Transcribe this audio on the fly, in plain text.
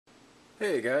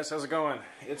Hey guys, how's it going?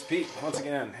 It's Pete once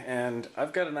again, and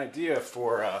I've got an idea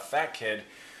for Fat Kid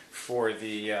for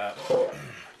the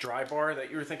dry bar that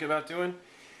you were thinking about doing.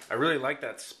 I really like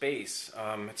that space.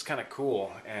 It's kind of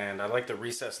cool, and I like the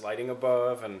recessed lighting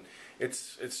above, and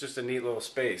it's just a neat little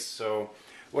space. So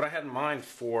what I had in mind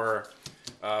for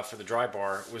the dry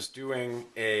bar was doing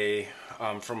a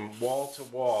from wall to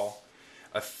wall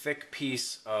a thick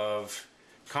piece of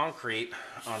concrete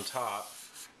on top.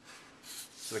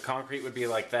 So the concrete would be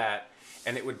like that,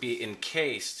 and it would be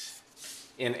encased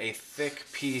in a thick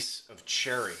piece of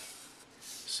cherry.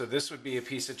 So this would be a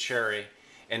piece of cherry,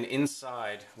 and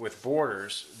inside with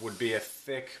borders would be a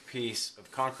thick piece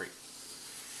of concrete.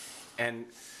 And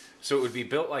so it would be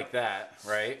built like that,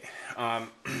 right? And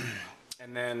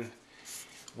then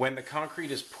when the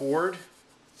concrete is poured,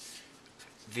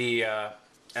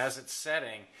 as it's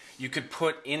setting, you could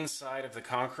put inside of the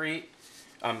concrete.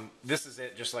 This is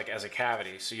it, just like as a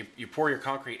cavity. So you pour your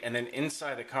concrete, and then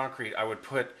inside the concrete I would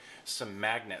put some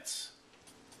magnets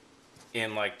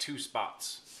in like 2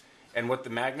 spots. And what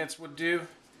the magnets would do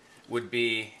would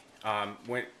be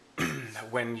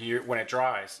when it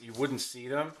dries, you wouldn't see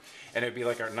them, and it'd be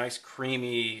like a nice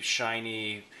creamy,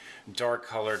 shiny, dark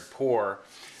colored pour.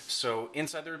 So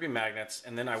inside there would be magnets,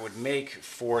 and then I would make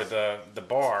for the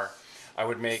bar, I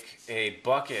would make a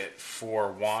bucket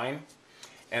for wine.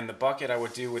 And the bucket I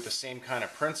would do with the same kind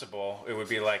of principle. It would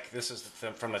be like, this is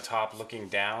from the top looking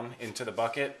down into the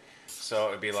bucket. So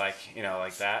it would be like, you know,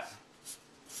 like that.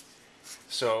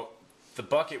 So the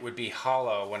bucket would be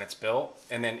hollow when it's built.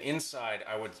 And then inside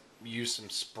I would use some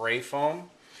spray foam.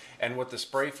 And what the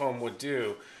spray foam would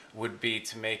do would be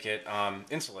to make it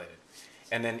insulated.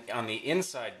 And then on the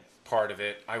inside part of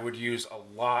it, I would use a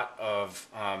lot of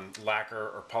lacquer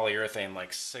or polyurethane,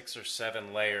 like 6 or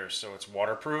 7 layers, so it's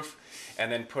waterproof, and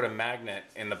then put a magnet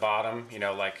in the bottom, you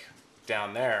know, like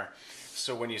down there,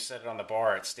 so when you set it on the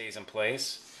bar it stays in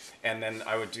place. And then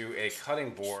I would do a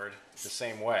cutting board the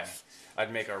same way.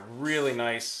 I'd make a really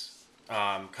nice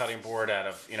cutting board out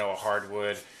of, you know, a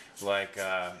hardwood like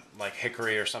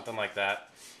hickory or something like that,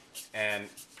 and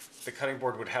the cutting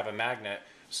board would have a magnet,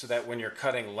 so that when you're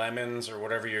cutting lemons or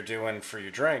whatever you're doing for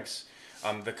your drinks,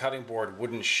 the cutting board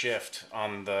wouldn't shift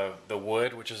on the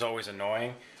wood, which is always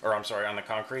annoying, or I'm sorry, on the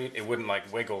concrete. It wouldn't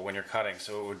like wiggle when you're cutting,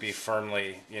 so it would be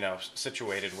firmly, you know,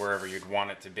 situated wherever you'd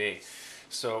want it to be.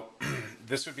 So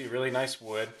this would be really nice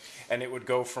wood, and it would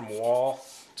go from wall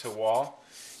to wall.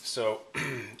 So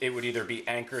it would either be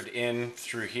anchored in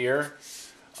through here,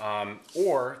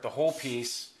 or the whole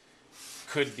piece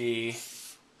could be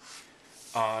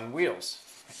on wheels.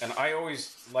 And I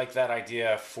always like that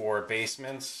idea for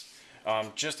basements,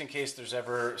 just in case there's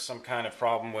ever some kind of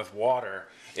problem with water,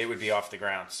 it would be off the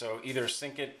ground. So either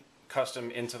sink it custom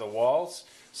into the walls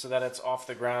so that it's off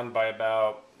the ground by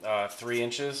about 3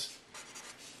 inches,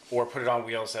 or put it on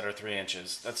wheels that are 3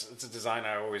 inches. It's a design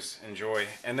I always enjoy.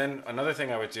 And then another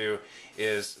thing I would do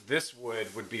is this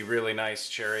wood would be really nice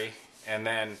cherry, and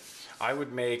then I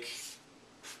would make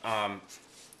a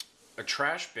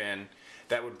trash bin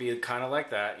that would be kind of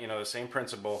like that, you know, the same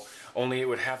principle, only it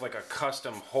would have like a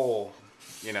custom hole,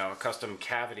 you know, a custom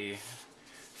cavity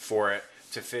for it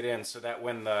to fit in, so that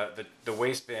when the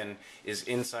waste bin is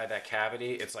inside that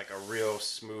cavity, it's like a real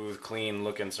smooth, clean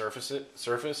looking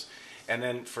surface. And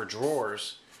then for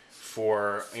drawers,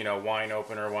 for, you know, wine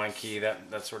opener, wine key,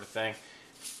 that sort of thing,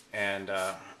 and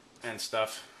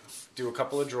stuff, do a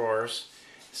couple of drawers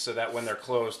so that when they're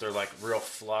closed, they're like real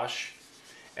flush.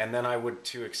 And then I would,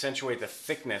 to accentuate the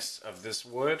thickness of this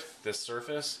wood, this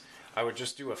surface, I would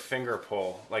just do a finger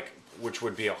pull, like, which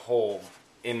would be a hole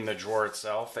in the drawer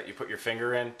itself that you put your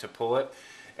finger in to pull it,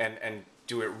 and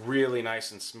do it really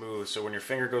nice and smooth. So when your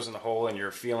finger goes in the hole and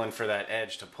you're feeling for that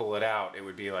edge to pull it out, it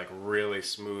would be like really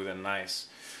smooth and nice.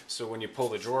 So when you pull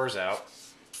the drawers out,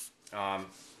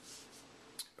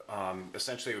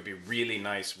 essentially it would be really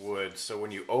nice wood. So when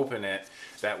you open it,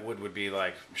 that wood would be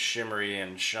like shimmery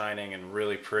and shining and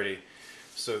really pretty.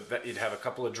 So that you'd have a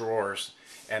couple of drawers,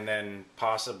 and then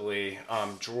possibly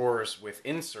drawers with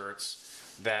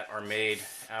inserts that are made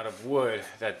out of wood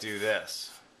that do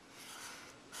this.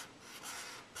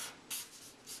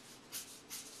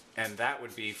 And that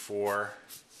would be for,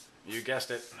 you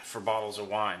guessed it, for bottles of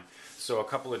wine. So a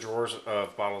couple of drawers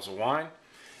of bottles of wine,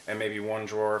 and maybe 1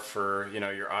 drawer for, you know,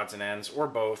 your odds and ends, or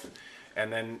both.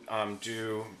 And then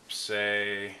do,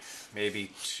 say,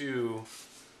 maybe 2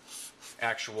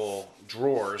 actual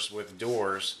drawers with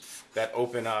doors that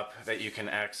open up, that you can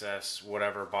access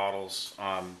whatever bottles,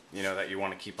 you know, that you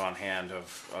want to keep on hand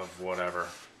of whatever.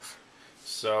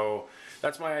 So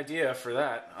that's my idea for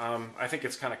that. I think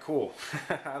it's kind of cool.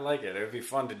 I like it. It would be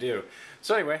fun to do.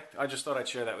 So anyway, I just thought I'd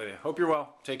share that with you. Hope you're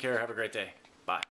well. Take care. Have a great day. Bye.